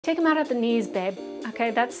Take them out at the knees, babe. Okay,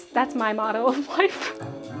 that's my motto of life.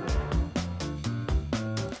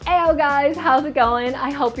 Heyo guys, how's it going? I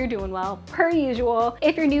hope you're doing well, per usual.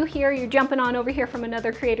 If you're new here, you're jumping on over here from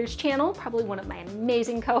another creator's channel, probably one of my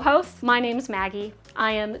amazing co-hosts. My name's Maggie.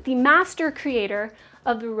 I am the master creator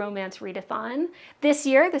of the Romance Readathon. This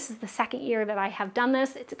year, this is the second year that I have done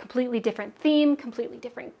this. It's a completely different theme, completely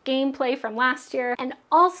different gameplay from last year, and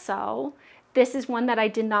also, this is one that I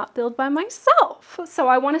did not build by myself. So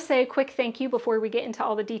I want to say a quick thank you before we get into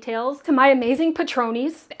all the details to my amazing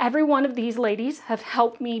patronies. Every one of these ladies have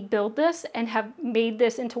helped me build this and have made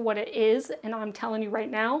this into what it is. And I'm telling you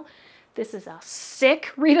right now, this is a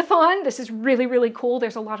sick readathon. This is really, really cool.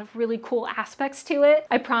 There's a lot of really cool aspects to it.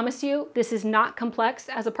 I promise you, this is not complex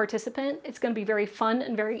as a participant. It's going to be very fun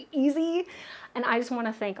and very easy. And I just want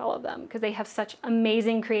to thank all of them because they have such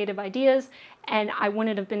amazing creative ideas, and I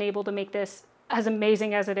wouldn't have been able to make this as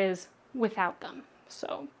amazing as it is without them.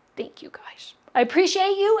 So thank you guys. I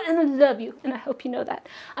appreciate you and I love you, and I hope you know that.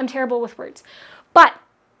 I'm terrible with words, but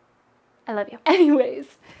I love you. Anyways,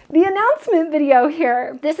 the announcement video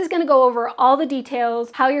here. This is going to go over all the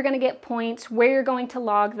details, how you're going to get points, where you're going to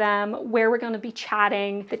log them, where we're going to be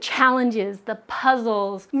chatting, the challenges, the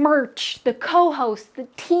puzzles, merch, the co-hosts, the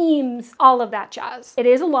teams, all of that jazz. It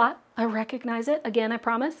is a lot. I recognize it. Again, I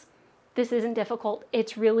promise. This isn't difficult.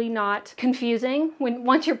 It's really not confusing.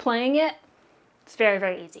 Once you're playing it, it's very,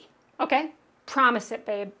 very easy. Okay? Promise it,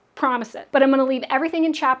 babe. Promise it. But I'm going to leave everything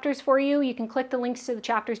in chapters for you. You can click the links to the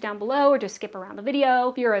chapters down below or just skip around the video.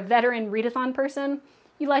 If you're a veteran readathon person,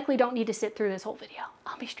 you likely don't need to sit through this whole video.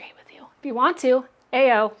 I'll be straight with you. If you want to,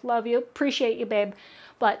 ayo, love you, appreciate you, babe,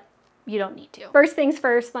 but you don't need to. First things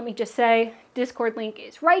first, let me just say, Discord link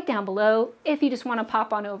is right down below if you just want to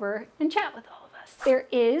pop on over and chat with all of us. There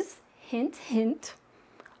is, hint, hint,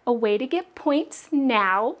 a way to get points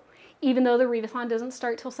now, even though the readathon doesn't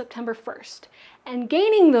start till September 1st. And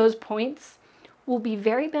gaining those points will be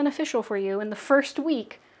very beneficial for you in the first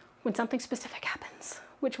week when something specific happens,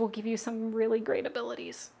 which will give you some really great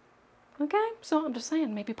abilities. Okay, so I'm just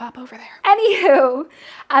saying, maybe pop over there. Anywho,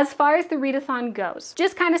 as far as the readathon goes,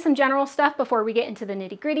 just kind of some general stuff before we get into the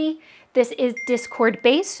nitty gritty. This is Discord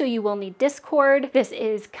based, so you will need Discord. This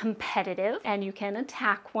is competitive and you can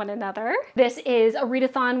attack one another. This is a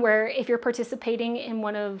readathon where if you're participating in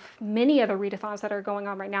one of many other readathons that are going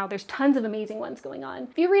on right now, there's tons of amazing ones going on.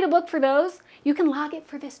 If you read a book for those, you can log it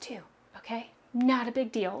for this too, okay? Not a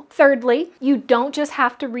big deal. Thirdly, you don't just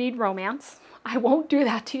have to read romance. I won't do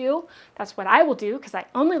that to you. That's what I will do because I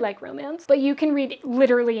only like romance, but you can read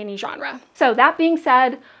literally any genre. So that being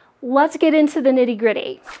said, let's get into the nitty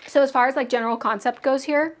gritty. So as far as like general concept goes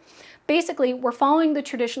here, basically we're following the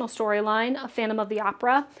traditional storyline of Phantom of the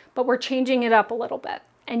Opera, but we're changing it up a little bit.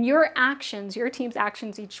 And your actions, your team's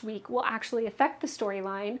actions each week will actually affect the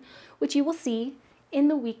storyline, which you will see in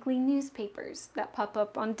the weekly newspapers that pop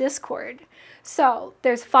up on Discord. So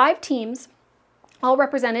there's 5 teams, all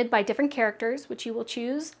represented by different characters, which you will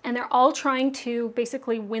choose, and they're all trying to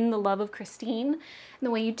basically win the love of Kristin. And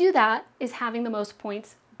the way you do that is having the most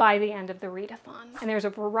points by the end of the readathon. And there's a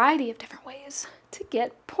variety of different ways to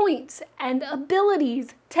get points and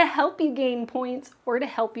abilities to help you gain points or to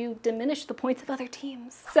help you diminish the points of other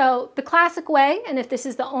teams. So the classic way, and if this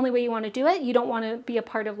is the only way you want to do it, you don't want to be a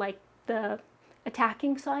part of like the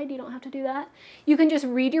attacking side, you don't have to do that. You can just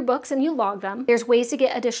read your books and you log them. There's ways to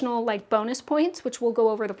get additional like bonus points, which we'll go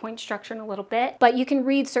over the point structure in a little bit, but you can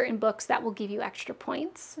read certain books that will give you extra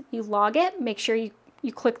points. You log it, make sure you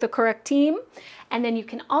click the correct team, and then you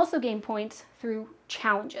can also gain points through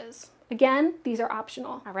challenges. Again, these are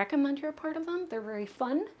optional. I recommend you're a part of them. They're very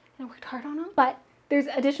fun and I worked hard on them, but there's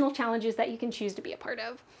additional challenges that you can choose to be a part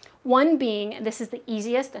of. One being, and this is the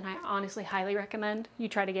easiest, and I honestly highly recommend you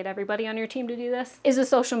try to get everybody on your team to do this, is the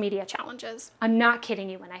social media challenges. I'm not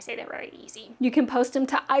kidding you when I say they're very easy. You can post them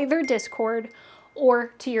to either Discord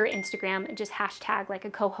or to your Instagram and just hashtag like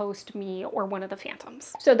a co-host, me, or one of the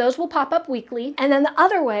phantoms. So those will pop up weekly. And then the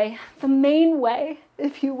other way, the main way,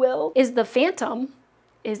 if you will, is the phantom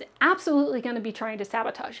is absolutely going to be trying to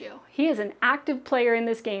sabotage you. He is an active player in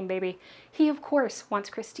this game, baby. He, of course,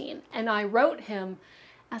 wants Kristin, and I wrote him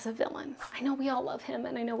as a villain. I know we all love him,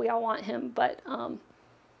 and I know we all want him, but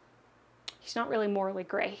he's not really morally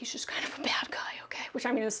gray. He's just kind of a bad guy, okay? Which,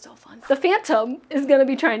 I mean, is still fun. The phantom is going to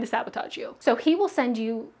be trying to sabotage you. So he will send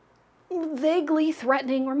you vaguely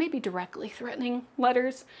threatening or maybe directly threatening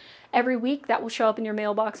letters every week that will show up in your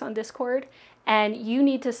mailbox on Discord, and you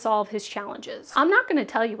need to solve his challenges. I'm not going to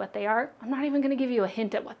tell you what they are. I'm not even going to give you a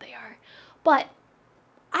hint at what they are, but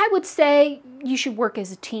I would say you should work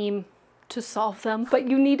as a team to solve them, but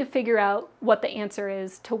you need to figure out what the answer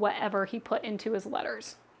is to whatever he put into his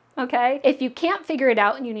letters. okay? If you can't figure it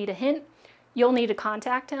out and you need a hint, you'll need to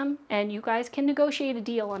contact him and you guys can negotiate a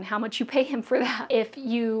deal on how much you pay him for that. If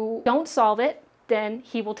you don't solve it, then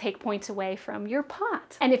he will take points away from your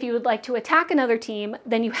pot. And if you would like to attack another team,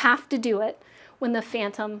 then you have to do it when the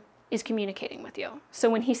Phantom is communicating with you. So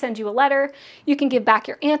when he sends you a letter, you can give back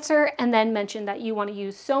your answer and then mention that you want to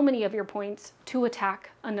use so many of your points to attack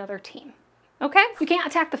another team. Okay? You can't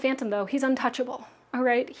attack the Phantom though. He's untouchable. All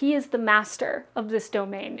right? He is the master of this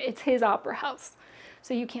domain. It's his opera house.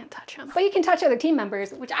 So you can't touch him. But you can touch other team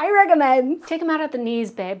members, which I recommend. Take them out at the knees,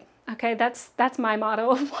 babe. Okay, that's my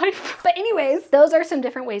motto of life. But anyways, those are some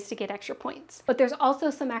different ways to get extra points. But there's also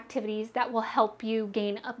some activities that will help you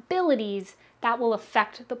gain abilities that will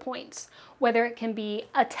affect the points. Whether it can be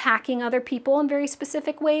attacking other people in very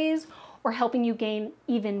specific ways or helping you gain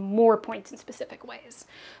even more points in specific ways.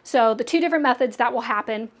 So the two different methods that will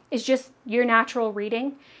happen is just your natural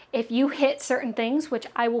reading. If you hit certain things, which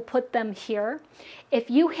I will put them here,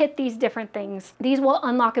 if you hit these different things, these will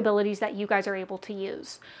unlock abilities that you guys are able to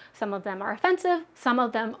use. Some of them are offensive, some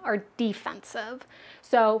of them are defensive.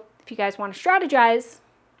 So if you guys want to strategize,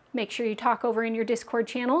 make sure you talk over in your Discord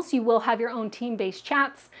channels. You will have your own team-based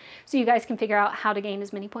chats so you guys can figure out how to gain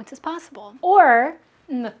as many points as possible. Or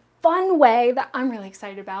in the fun way that I'm really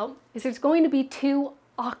excited about is there's going to be 2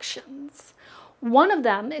 auctions. One of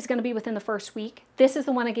them is going to be within the first week. This is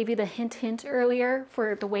the one I gave you the hint earlier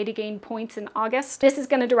for the way to gain points in August. This is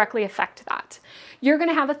going to directly affect that. You're going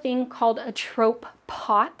to have a thing called a trope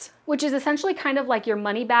pot, which is essentially kind of like your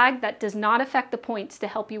money bag that does not affect the points to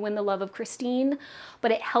help you win the love of Kristin,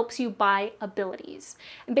 but it helps you buy abilities.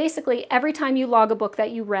 And basically every time you log a book that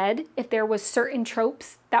you read, if there was certain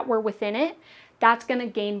tropes that were within it, that's going to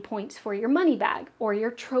gain points for your money bag or your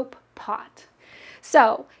trope pot.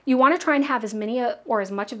 So you want to try and have as many or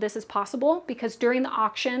as much of this as possible because during the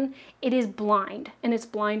auction, it is blind and it's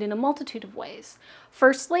blind in a multitude of ways.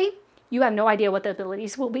 Firstly, you have no idea what the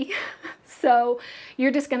abilities will be. So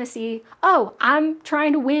you're just going to see, oh, I'm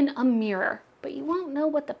trying to win a mirror, but you won't know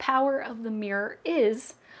what the power of the mirror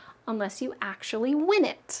is unless you actually win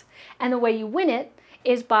it. And the way you win it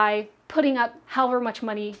is by putting up however much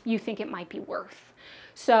money you think it might be worth.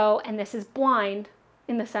 So, and this is blind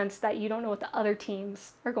in the sense that you don't know what the other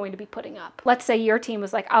teams are going to be putting up. Let's say your team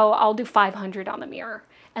was like, oh, I'll do 500 on the mirror.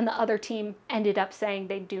 And the other team ended up saying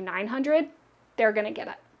they'd do 900. They're going to get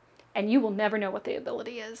it. And you will never know what the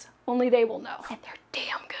ability is. Only they will know. And they're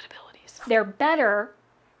damn good abilities. They're better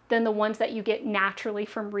than the ones that you get naturally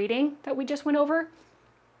from reading that we just went over.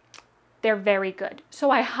 They're very good.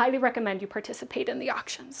 So I highly recommend you participate in the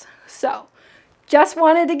auctions. So just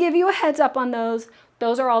wanted to give you a heads up on those.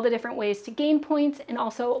 Those are all the different ways to gain points and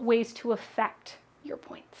also ways to affect your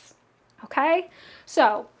points. Okay?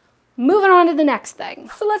 So moving on to the next thing.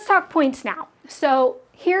 So let's talk points now. So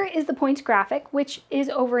here is the points graphic, which is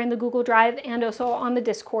over in the Google Drive and also on the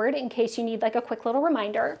Discord in case you need like a quick little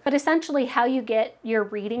reminder. But essentially how you get your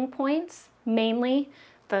reading points, mainly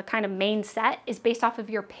the kind of main set, is based off of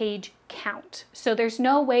your page count. So there's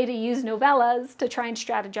no way to use novellas to try and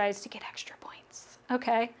strategize to get extra points.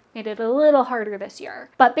 Okay? Made it a little harder this year.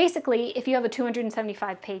 But basically, if you have a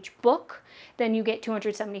 275 page book, then you get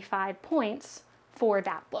 275 points for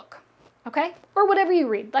that book. Okay? Or whatever you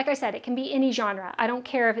read. Like I said, it can be any genre. I don't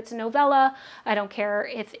care if it's a novella. I don't care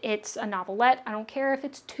if it's a novelette. I don't care if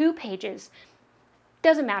it's 2 pages.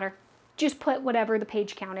 Doesn't matter. Just put whatever the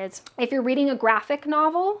page count is. If you're reading a graphic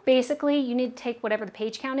novel, basically you need to take whatever the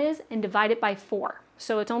page count is and divide it by 4.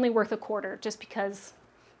 So it's only worth a quarter just because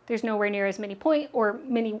there's nowhere near as many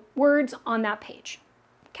many words on that page.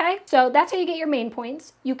 Okay, so that's how you get your main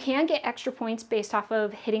points. You can get extra points based off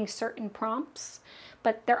of hitting certain prompts,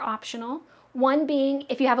 but they're optional. One being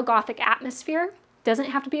if you have a gothic atmosphere.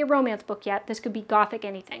 Doesn't have to be a romance book yet. This could be gothic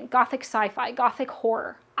anything. Gothic sci-fi, gothic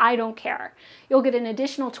horror. I don't care. You'll get an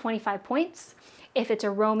additional 25 points if it's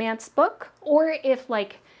a romance book or if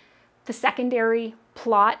like the secondary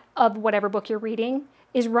plot of whatever book you're reading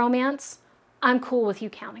is romance. I'm cool with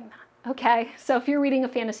you counting that, okay? So if you're reading a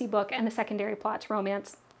fantasy book and the secondary plot's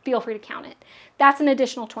romance, feel free to count it. That's an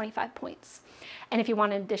additional 25 points. And if you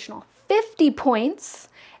want an additional 50 points,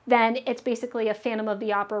 then it's basically a Phantom of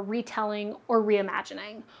the Opera retelling or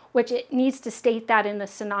reimagining, which it needs to state that in the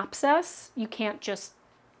synopsis. You can't just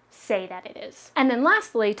say that it is. And then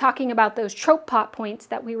lastly, talking about those trope pot points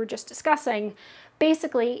that we were just discussing,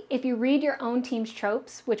 basically, if you read your own team's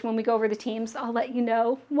tropes, which when we go over the teams, I'll let you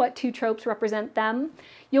know what 2 tropes represent them,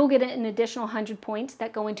 you'll get an additional 100 points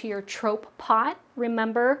that go into your trope pot.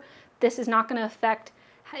 Remember, this is not going to affect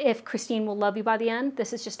if Kristin will love you by the end.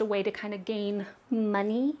 This is just a way to kind of gain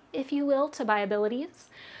money, if you will, to buy abilities.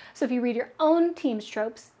 So if you read your own team's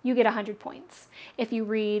tropes, you get 100 points. If you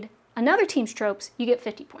read another team's tropes, you get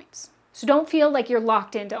 50 points. So don't feel like you're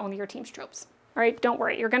locked into only your team's tropes. All right, don't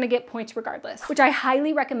worry, you're gonna get points regardless, which I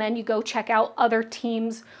highly recommend you go check out other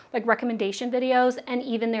teams' like recommendation videos and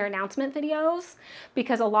even their announcement videos,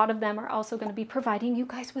 because a lot of them are also gonna be providing you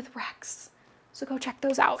guys with recs. So go check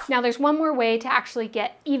those out. Now there's one more way to actually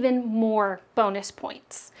get even more bonus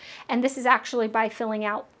points. And this is actually by filling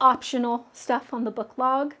out optional stuff on the book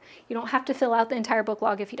log. You don't have to fill out the entire book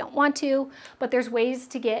log if you don't want to, but there's ways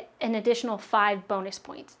to get an additional 5 bonus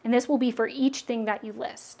points. And this will be for each thing that you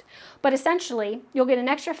list. But essentially, you'll get an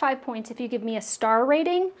extra 5 points if you give me a star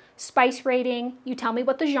rating, spice rating, you tell me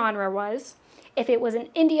what the genre was, if it was an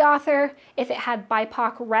indie author, if it had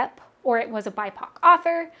BIPOC rep, or it was a BIPOC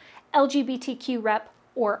author, LGBTQ rep,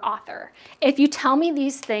 or author. If you tell me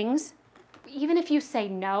these things, even if you say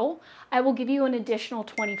no, I will give you an additional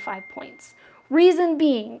 25 points. Reason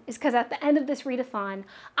being is because at the end of this readathon,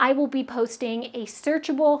 I will be posting a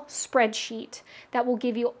searchable spreadsheet that will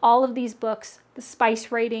give you all of these books, the spice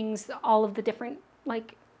ratings, all of the different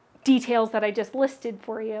like details that I just listed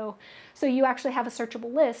for you. So you actually have a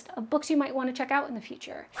searchable list of books you might want to check out in the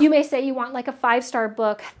future. You may say you want like a 5-star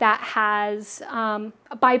book that has a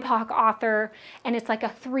BIPOC author and it's like a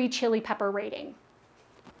 3 chili pepper rating.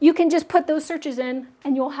 You can just put those searches in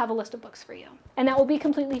and you'll have a list of books for you. And that will be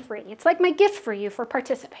completely free. It's like my gift for you for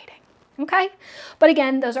participating, okay? But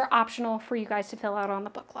again, those are optional for you guys to fill out on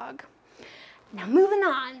the book log. Now moving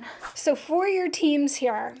on. So for your teams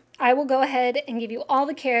here, I will go ahead and give you all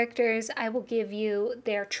the characters. I will give you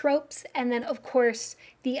their tropes. And then of course,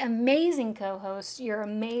 the amazing co-hosts, your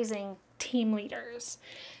amazing team leaders.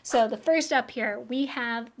 So the first up here, we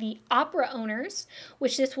have the opera owners,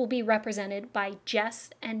 which this will be represented by Jess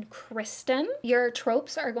and Kristin. Your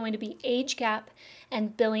tropes are going to be age gap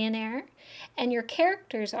and billionaire. And your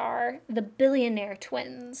characters are the billionaire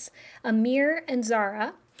twins, Amir and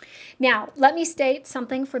Zara. Now, let me state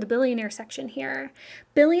something for the billionaire section here.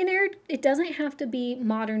 Billionaire, it doesn't have to be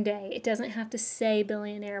modern day. It doesn't have to say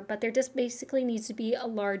billionaire, but there just basically needs to be a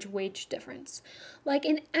large wage difference. Like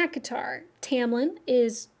in Akatar, Tamlin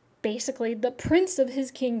is basically the prince of his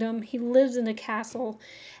kingdom. He lives in a castle,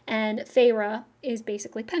 and Feyre is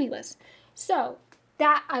basically penniless. So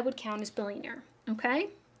that I would count as billionaire, okay?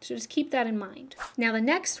 So just keep that in mind. Now the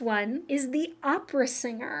next one is the opera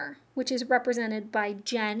singer, which is represented by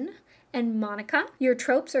Jenn and Monica. Your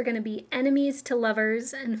tropes are going to be enemies to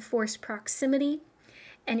lovers and forced proximity.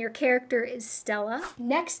 And your character is Stella.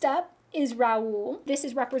 Next up is Raul. This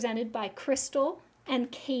is represented by Crystal and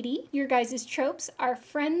Katie. Your guys' tropes are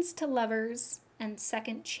friends to lovers and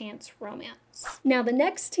second chance romance. Now the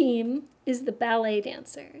next team is the ballet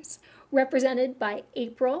dancers, represented by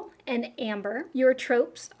April and Amber. Your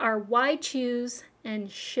tropes are why choose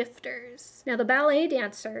and shifters. Now the ballet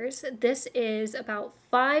dancers, this is about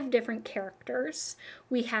 5 different characters.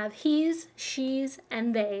 We have he's, she's,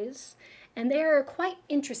 and they's, and they are a quite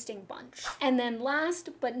interesting bunch. And then last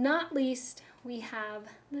but not least, we have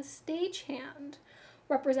the stagehand,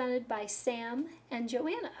 represented by Sam and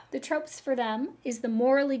Joanna. The tropes for them is the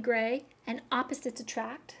morally gray and opposites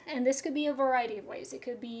attract, and this could be a variety of ways. It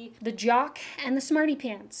could be the jock and the smarty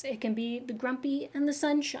pants. It can be the grumpy and the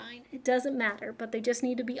sunshine. It doesn't matter, but they just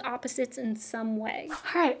need to be opposites in some way.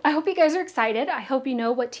 All right, I hope you guys are excited. I hope you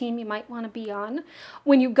know what team you might want to be on.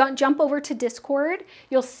 When you jump over to Discord,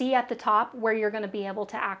 you'll see at the top where you're going to be able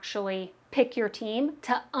to actually pick your team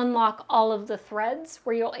to unlock all of the threads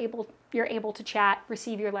where you're able to chat,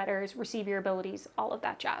 receive your letters, receive your abilities, all of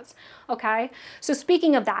that jazz, okay? So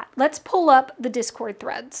speaking of that, let's pull up the Discord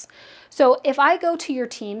threads. So if I go to your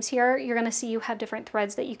teams here, you're gonna see you have different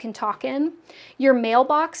threads that you can talk in. Your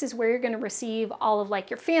mailbox is where you're gonna receive all of like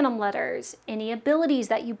your phantom letters, any abilities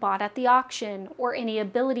that you bought at the auction, or any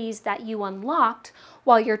abilities that you unlocked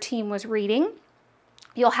while your team was reading.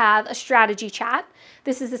 You'll have a strategy chat.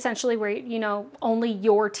 This is essentially where, you know, only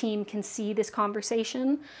your team can see this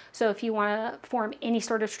conversation. So if you want to form any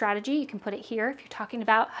sort of strategy, you can put it here. If you're talking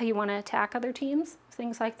about how you want to attack other teams,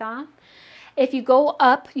 things like that. If you go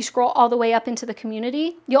up, you scroll all the way up into the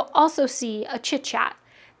community, you'll also see a chit chat.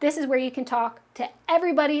 This is where you can talk to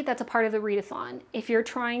everybody that's a part of the readathon. If you're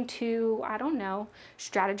trying to, I don't know,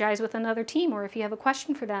 strategize with another team, or if you have a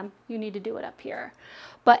question for them, you need to do it up here.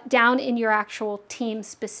 But down in your actual team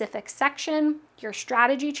specific section, your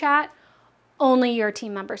strategy chat, only your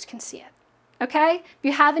team members can see it, okay? If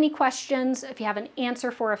you have any questions, if you have an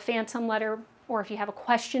answer for a phantom letter or if you have a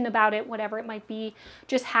question about it, whatever it might be,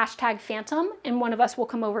 just hashtag Phantom and one of us will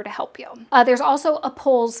come over to help you. There's also a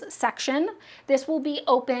polls section. This will be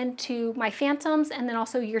open to my Phantoms, and then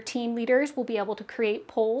also your team leaders will be able to create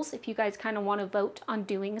polls if you guys kind of want to vote on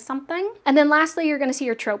doing something. And then lastly, you're going to see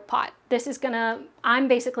your trope pot. This is I'm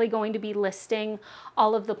basically going to be listing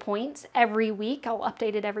all of the points every week. I'll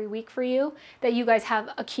update it every week for you that you guys have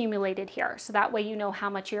accumulated here. So that way you know how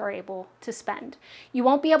much you're able to spend. You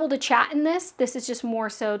won't be able to chat in this. This is just more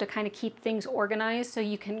so to kind of keep things organized so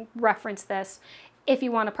you can reference this if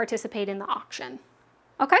you want to participate in the auction.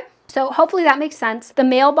 Okay, so hopefully that makes sense. The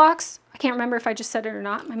mailbox, I can't remember if I just said it or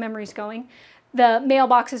not. My memory's going. The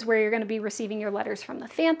mailbox is where you're going to be receiving your letters from the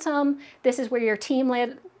Phantom. This is where your team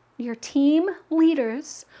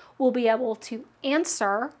leaders will be able to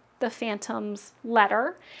answer the Phantom's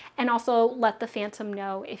letter and also let the Phantom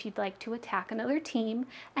know if you'd like to attack another team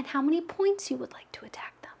and how many points you would like to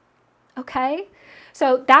attack them. Okay,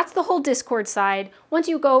 so that's the whole Discord side. Once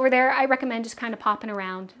you go over there, I recommend just kind of popping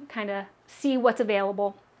around, kind of see what's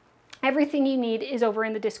available. Everything you need is over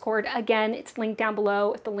in the Discord. Again, it's linked down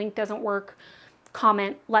below. If the link doesn't work,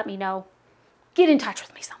 comment, let me know. Get in touch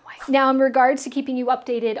with me some way. Now, in regards to keeping you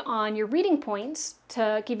updated on your reading points,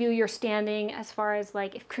 to give you your standing as far as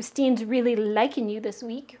like if Kristin's really liking you this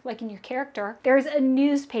week, liking your character, there's a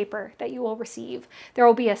newspaper that you will receive. There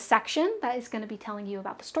will be a section that is going to be telling you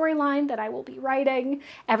about the storyline that I will be writing,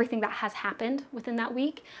 everything that has happened within that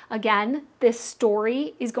week. Again, this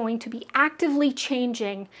story is going to be actively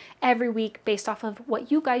changing every week based off of what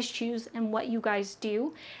you guys choose and what you guys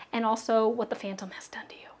do, and also what the Phantom has done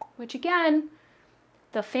to you, which again,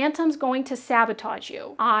 the Phantom's going to sabotage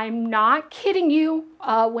you. I'm not kidding you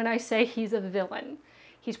when I say he's a villain.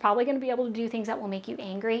 He's probably going to be able to do things that will make you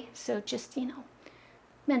angry. So just, you know,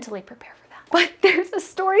 mentally prepare for that. But there's a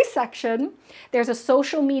story section. There's a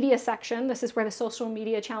social media section. This is where the social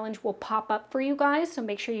media challenge will pop up for you guys. So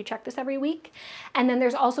make sure you check this every week. And then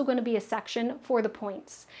there's also going to be a section for the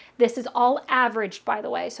points. This is all averaged, by the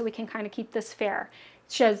way, so we can kind of keep this fair.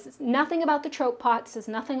 Says nothing about the trope pot, says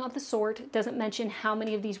nothing of the sort. It doesn't mention how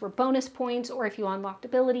many of these were bonus points or if you unlocked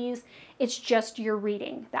abilities. It's just your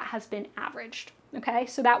reading that has been averaged. Okay,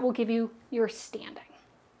 so that will give you your standing.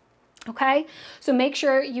 Okay, so make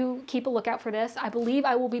sure you keep a lookout for this. I believe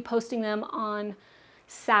I will be posting them on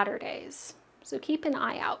Saturdays, so keep an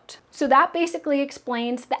eye out. So that basically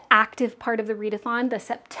explains the active part of the readathon, the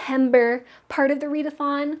September part of the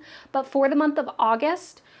readathon. But for the month of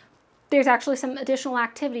August, there's actually some additional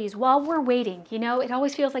activities while we're waiting. You know, it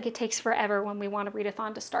always feels like it takes forever when we want a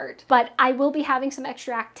readathon to start. But I will be having some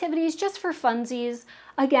extra activities just for funsies.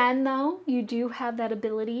 Again, though, you do have that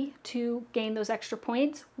ability to gain those extra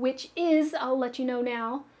points, which is, I'll let you know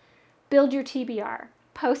now, build your TBR.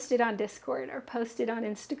 Post it on Discord or post it on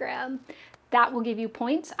Instagram. That will give you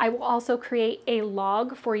points. I will also create a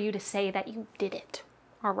log for you to say that you did it.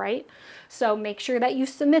 All right, so make sure that you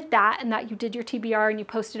submit that and that you did your TBR and you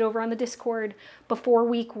post it over on the Discord before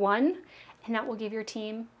week 1, and that will give your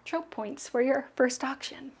team trope points for your first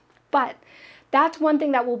auction. But that's one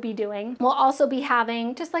thing that we'll be doing. We'll also be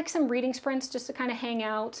having just like some reading sprints just to kind of hang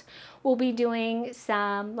out. We'll be doing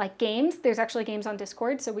some like games. There's actually games on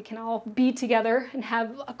Discord, so we can all be together and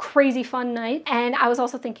have a crazy fun night. And I was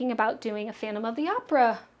also thinking about doing a Phantom of the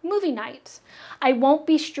Opera movie night. I won't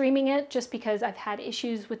be streaming it just because I've had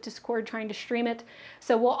issues with Discord trying to stream it.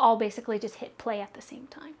 So we'll all basically just hit play at the same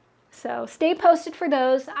time. So stay posted for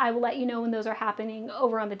those. I will let you know when those are happening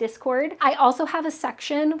over on the Discord. I also have a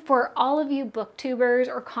section for all of you booktubers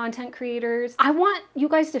or content creators. I want you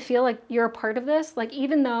guys to feel like you're a part of this. Like,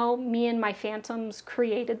 even though me and my Phantoms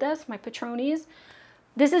created this, my Patronies,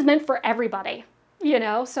 this is meant for everybody, you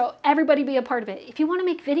know? So everybody be a part of it. If you want to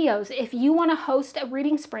make videos, if you want to host a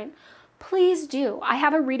reading sprint, please do. I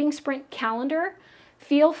have a reading sprint calendar.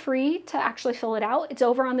 Feel free to actually fill it out. It's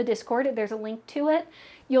over on the Discord. There's a link to it.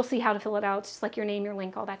 You'll see how to fill it out. It's just like your name, your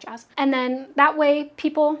link, all that jazz. And then that way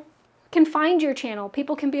people can find your channel.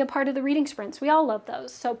 People can be a part of the reading sprints. We all love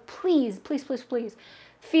those. So please, please, please, please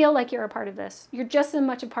feel like you're a part of this. You're just as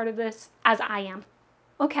much a part of this as I am.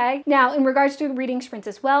 Okay, now in regards to the reading sprints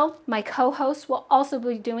as well, my co-hosts will also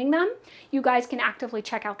be doing them. You guys can actively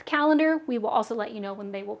check out the calendar. We will also let you know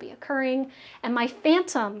when they will be occurring. And my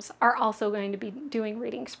Phantoms are also going to be doing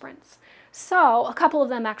reading sprints. So a couple of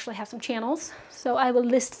them actually have some channels. So I will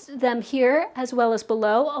list them here as well as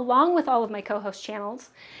below, along with all of my co-host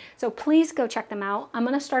channels. So please go check them out. I'm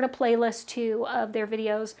going to start a playlist too of their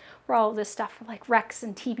videos for all of this stuff, for like recs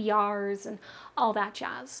and TBRs and all that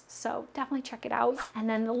jazz. So definitely check it out. And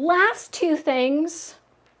then the last two things,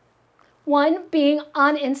 one being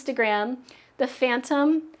on Instagram, the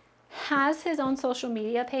Phantom has his own social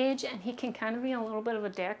media page, and he can kind of be a little bit of a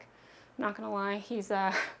dick. I'm not gonna lie, he's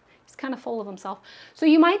kind of full of himself. So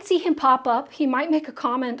you might see him pop up. He might make a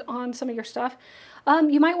comment on some of your stuff.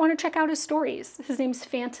 You might want to check out his stories. His name's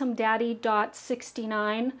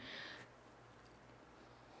phantomdaddy.69.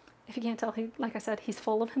 If you can't tell, like I said, he's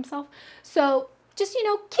full of himself. So just, you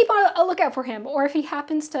know, keep a lookout for him. Or if he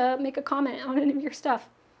happens to make a comment on any of your stuff,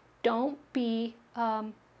 don't be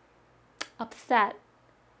upset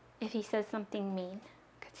if he says something mean,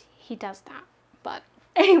 because he does that. But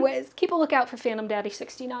anyways, keep a lookout for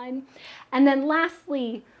phantomdaddy69. And then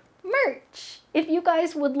lastly, merch. If you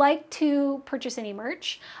guys would like to purchase any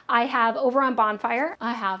merch, I have over on Bonfire,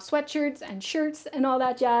 I have sweatshirts and shirts and all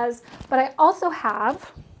that jazz, but I also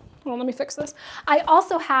have, well, let me fix this. I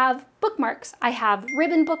also have bookmarks. I have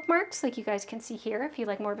ribbon bookmarks, like you guys can see here, if you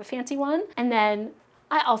like more of a fancy one. And then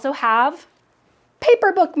I also have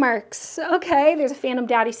paper bookmarks. Okay, there's a Phantom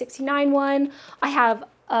Daddy 69 one. I have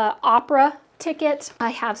a opera ticket.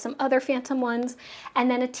 I have some other Phantom ones,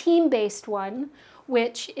 and then a team-based one,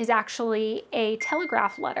 which is actually a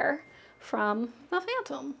telegraph letter from the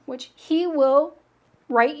Phantom, which he will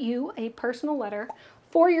write you a personal letter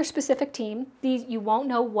for your specific team. These, you won't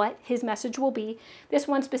know what his message will be. This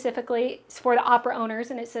one specifically is for the opera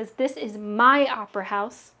owners, and it says, "This is my opera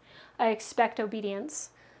house. I expect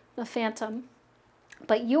obedience, the Phantom."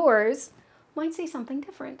 But yours might say something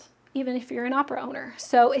different, even if you're an opera owner.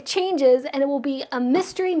 So it changes, and it will be a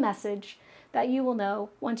mystery message that you will know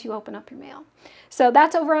once you open up your mail. So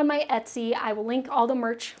that's over on my Etsy. I will link all the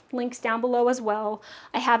merch links down below as well.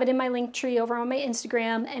 I have it in my link tree over on my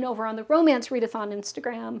Instagram and over on the Romance Readathon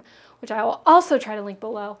Instagram, which I will also try to link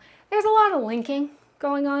below. There's a lot of linking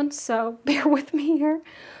going on, so bear with me here.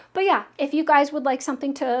 But yeah, if you guys would like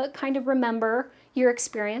something to kind of remember your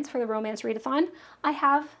experience for the Romance Readathon, I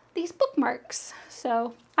have these bookmarks.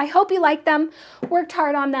 So I hope you like them, worked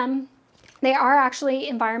hard on them. They are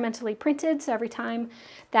actually environmentally printed, so every time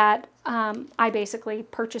that I basically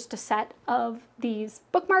purchased a set of these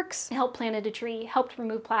bookmarks, it helped plant a tree, helped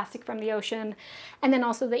remove plastic from the ocean, and then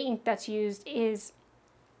also the ink that's used is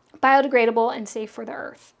biodegradable and safe for the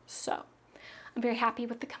earth. So I'm very happy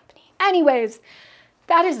with the company. Anyways,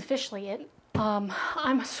 that is officially it. I'm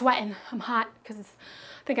sweating, I'm hot, because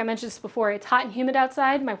I think I mentioned this before, it's hot and humid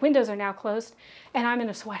outside, my windows are now closed, and I'm in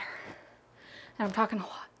a sweater, and I'm talking a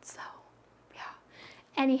lot, so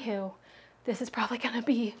yeah. Anywho, this is probably gonna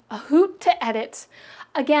be a hoot to edit.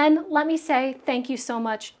 Again, let me say thank you so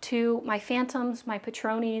much to my Phantoms, my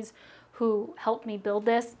patronies who helped me build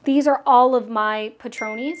this. These are all of my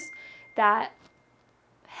patronies that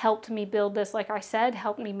helped me build this, like I said,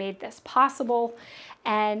 helped me make this possible.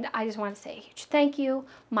 And I just want to say a huge thank you.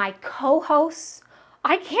 My co-hosts,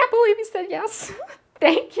 I can't believe you said yes.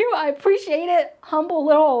 Thank you, I appreciate it. Humble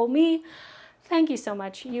little old me. Thank you so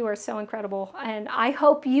much. You are so incredible. And I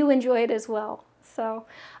hope you enjoy it as well. So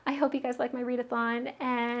I hope you guys like my readathon.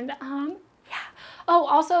 And yeah. Oh,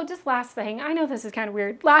 also just last thing. I know this is kind of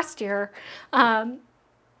weird. Last year,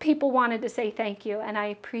 people wanted to say thank you, and I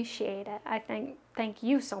appreciate it. I thank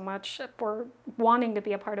you so much for wanting to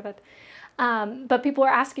be a part of it. But people are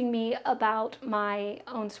asking me about my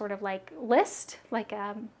own sort of like list, like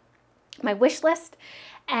my wish list,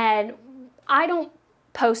 and I don't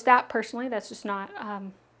post that personally. That's just not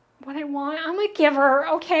what I want. I'm a giver,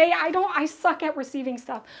 okay? I suck at receiving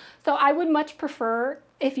stuff. So I would much prefer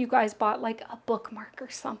if you guys bought like a bookmark or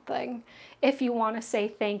something, if you want to say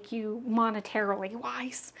thank you monetarily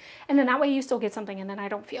wise. And then that way you still get something, and then I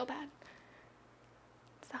don't feel bad.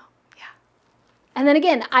 So yeah. And then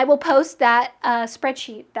again, I will post that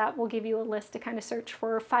spreadsheet that will give you a list to kind of search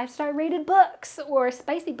for 5-star rated books, or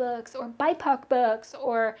spicy books, or BIPOC books,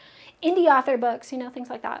 or indie author books, you know,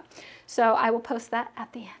 things like that. So I will post that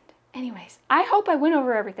at the end. Anyways, I hope I went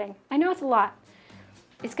over everything. I know it's a lot.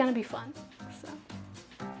 It's gonna be fun. So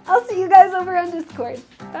I'll see you guys over on Discord.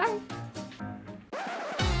 Bye.